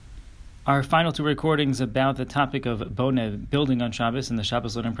Our final two recordings about the topic of Boneh, building on Shabbos, in the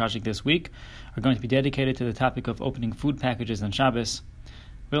Shabbos Learning Project this week are going to be dedicated to the topic of opening food packages on Shabbos.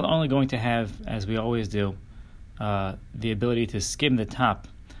 We're only going to have, as we always do, the ability to skim the top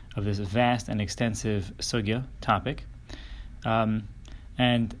of this vast and extensive sugya topic.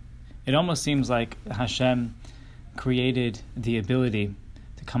 And it almost seems like Hashem created the ability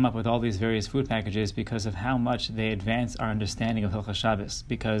to come up with all these various food packages because of how much they advance our understanding of Hilchos Shabbos.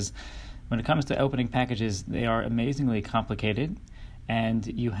 Because when it comes to opening packages, they are amazingly complicated, and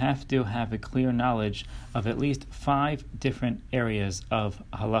you have to have a clear knowledge of at least 5 different areas of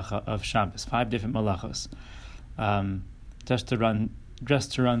halacha of Shabbos, 5 different malachos. Just to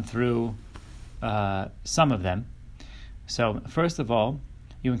run through some of them. So first of all,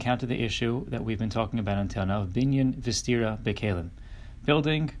 you encounter the issue that we've been talking about until now of binyan v'stira bekelim,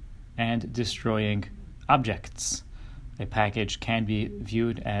 building and destroying objects. A package can be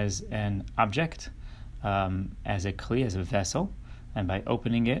viewed as an object, as a kli, as a vessel, and by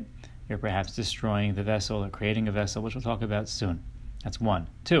opening it, you're perhaps destroying the vessel or creating a vessel, which we'll talk about soon. That's 1.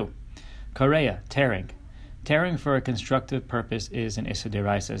 2, koreya, tearing. Tearing for a constructive purpose is an issur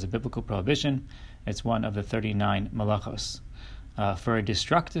d'oraisa, as a biblical prohibition. It's one of the 39 malachos. For a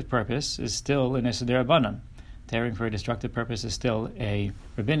destructive purpose is still an issur d'rabanan. Tearing for a destructive purpose is still a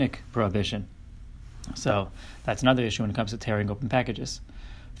rabbinic prohibition. So that's another issue when it comes to tearing open packages.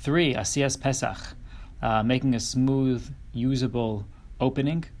 3, asiyas pesach, making a smooth, usable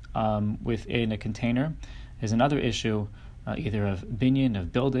opening within a container is another issue, either of binyan,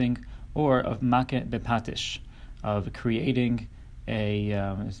 of building, or of makeh bepatish, of creating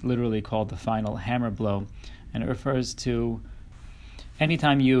it's literally called the final hammer blow, and it refers to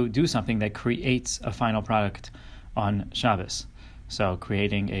anytime you do something that creates a final product on Shabbos. So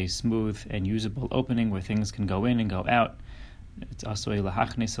creating a smooth and usable opening where things can go in and go out. It's also a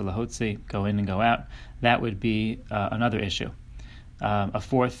lahachnis, a lahotzi, go in and go out. That would be another issue. A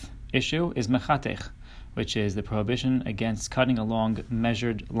 4th issue is mechatech, which is the prohibition against cutting along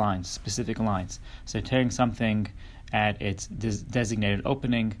measured lines, specific lines. So tearing something at its designated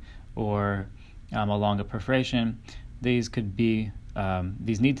opening or along a perforation. These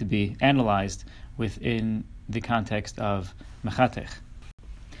need to be analyzed within the context of mechatech.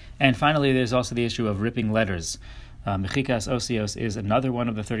 And finally, there's also the issue of ripping letters. Mechikas osios is another one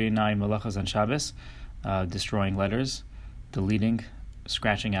of the 39 malachos on Shabbos. Destroying letters, deleting,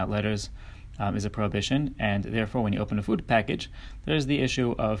 scratching out letters is a prohibition, and therefore when you open a food package, there's the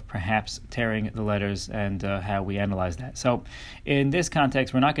issue of perhaps tearing the letters and how we analyze that. So in this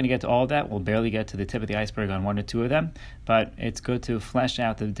context, we're not going to get to all of that. We'll barely get to the tip of the iceberg on 1 or 2 of them, but it's good to flesh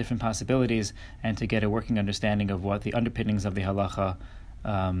out the different possibilities and to get a working understanding of what the underpinnings of the halacha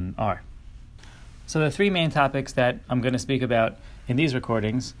are. So the 3 main topics that I'm going to speak about in these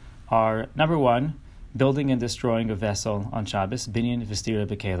recordings are, number 1, building and destroying a vessel on Shabbos, binyan v'stira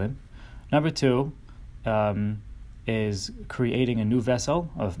bekelim. Number 2 is creating a new vessel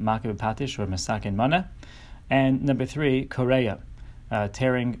of makeh bepatish or masakin mana. And number 3, koreya,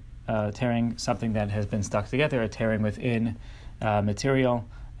 tearing something that has been stuck together, or tearing within material,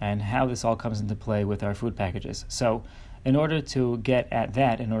 and how this all comes into play with our food packages. So in order to get at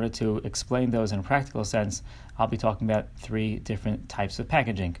that, in order to explain those in a practical sense, I'll be talking about 3 different types of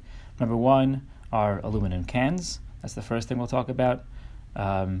packaging. Number 1 are aluminum cans. That's the first thing we'll talk about.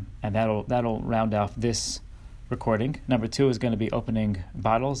 And that'll round off this recording. Number 2 is going to be opening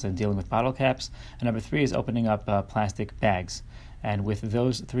bottles and dealing with bottle caps. And number 3 is opening up plastic bags. And with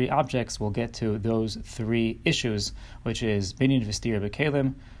those 3 objects, we'll get to those 3 issues, which is binyan v'stira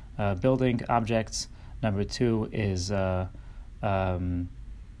bekelim, building objects. Number 2 is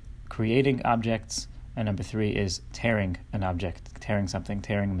creating objects. And number 3 is tearing an object, tearing something,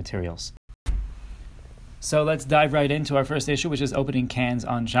 tearing materials. So let's dive right into our first issue, which is opening cans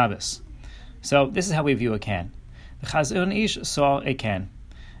on Shabbos. So this is how we view a can. The Chazon Ish saw a can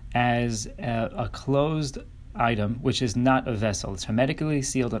as a closed item, which is not a vessel. It's hermetically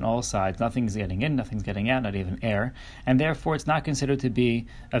sealed on all sides. Nothing's getting in, nothing's getting out, not even air. And therefore, it's not considered to be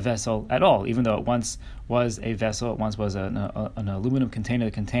a vessel at all, even though it once was a vessel, it once was an aluminum container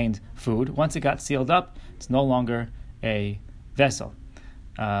that contained food. Once it got sealed up, it's no longer a vessel.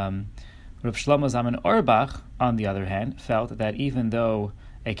 Rav Shlomo Zalman Auerbach, on the other hand, felt that even though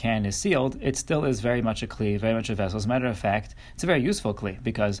a can is sealed, it still is very much a kli, very much a vessel. As a matter of fact, it's a very useful kli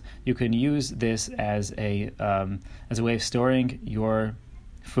because you can use this as a way of storing your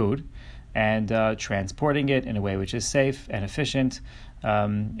food and transporting it in a way which is safe and efficient.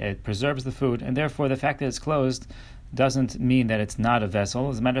 It preserves the food, and therefore the fact that it's closed doesn't mean that it's not a vessel.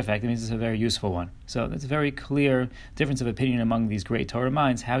 As a matter of fact, it means it's a very useful one. So that's a very clear difference of opinion among these great Torah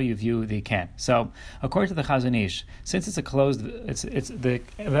minds, how you view the can. So according to the Chazon Ish, since it's a closed, it's the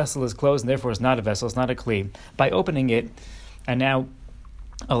vessel is closed and therefore it's not a vessel, it's not a kli. By opening it and now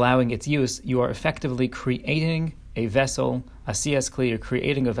allowing its use, you are effectively creating a vessel, a siyas kli, you're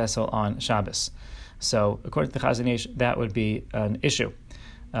creating a vessel on Shabbos. So according to the Chazon Ish, that would be an issue.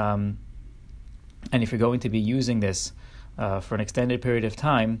 And if you're going to be using this for an extended period of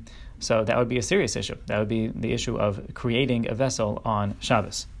time, so that would be a serious issue. That would be the issue of creating a vessel on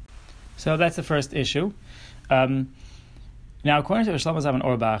Shabbos. So that's the first issue. Now, according to Shlomo Zalman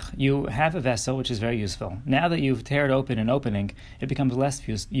Auerbach, you have a vessel which is very useful. Now that you've tear it open and opening, it becomes less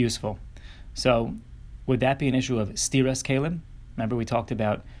useful. So would that be an issue of stiras kelim? Remember, we talked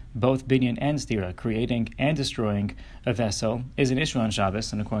about both binyan and stira, creating and destroying a vessel is an issue on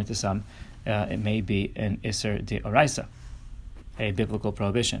Shabbos, and according to some, it may be an Isser de Oraisa, a biblical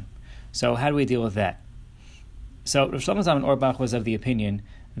prohibition. So how do we deal with that? So Rav Shlomo Zalman Auerbach was of the opinion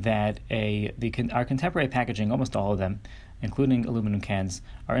that our contemporary packaging, almost all of them, including aluminum cans,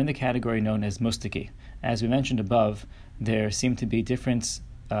 are in the category known as mustiki. As we mentioned above, there seem to be different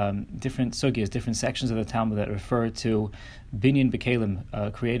sugyas, different sections of the Talmud that refer to binyan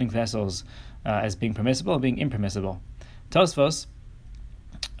b'kelim, creating vessels, as being permissible and being impermissible. Tosfos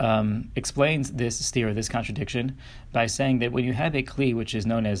explains this stira, this contradiction, by saying that when you have a kli which is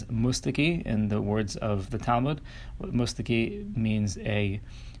known as mustaki, in the words of the Talmud, mustaki means a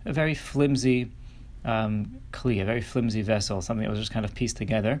very flimsy kli, a very flimsy vessel, something that was just kind of pieced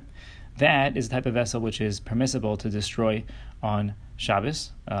together. That is the type of vessel which is permissible to destroy on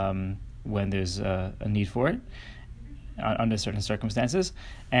Shabbos when there's a need for it, under certain circumstances.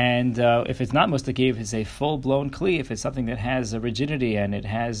 And if it's not mustaki, if it's a full-blown kli, if it's something that has a rigidity and it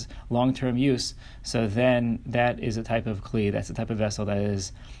has long-term use, so then that is a type of kli, that's the type of vessel that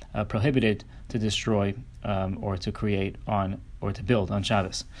is prohibited to destroy or to create on or to build on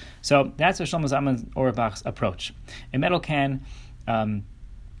Shabbos. So that's Shlomo Zalman Auerbach's approach. A metal can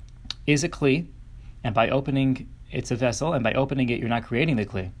is a kli, and by opening it's a vessel, and by opening it you're not creating the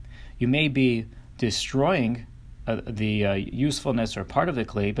kli. You may be destroying the usefulness or part of the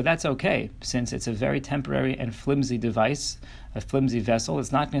kli, but that's okay, since it's a very temporary and flimsy device, a flimsy vessel.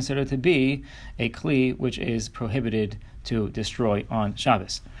 It's not considered to be a kli which is prohibited to destroy on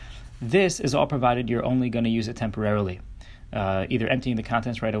Shabbos. This is all provided you're only going to use it temporarily, either emptying the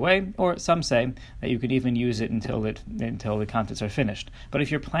contents right away, or some say that you could even use it until the contents are finished. But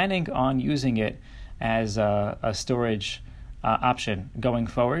if you're planning on using it as a storage option going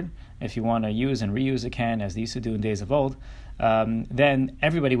forward, if you want to use and reuse a can as they used to do in days of old, then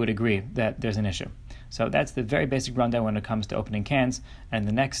everybody would agree that there's an issue. So that's the very basic rundown when it comes to opening cans, and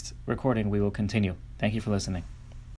the next recording we will continue. Thank you for listening.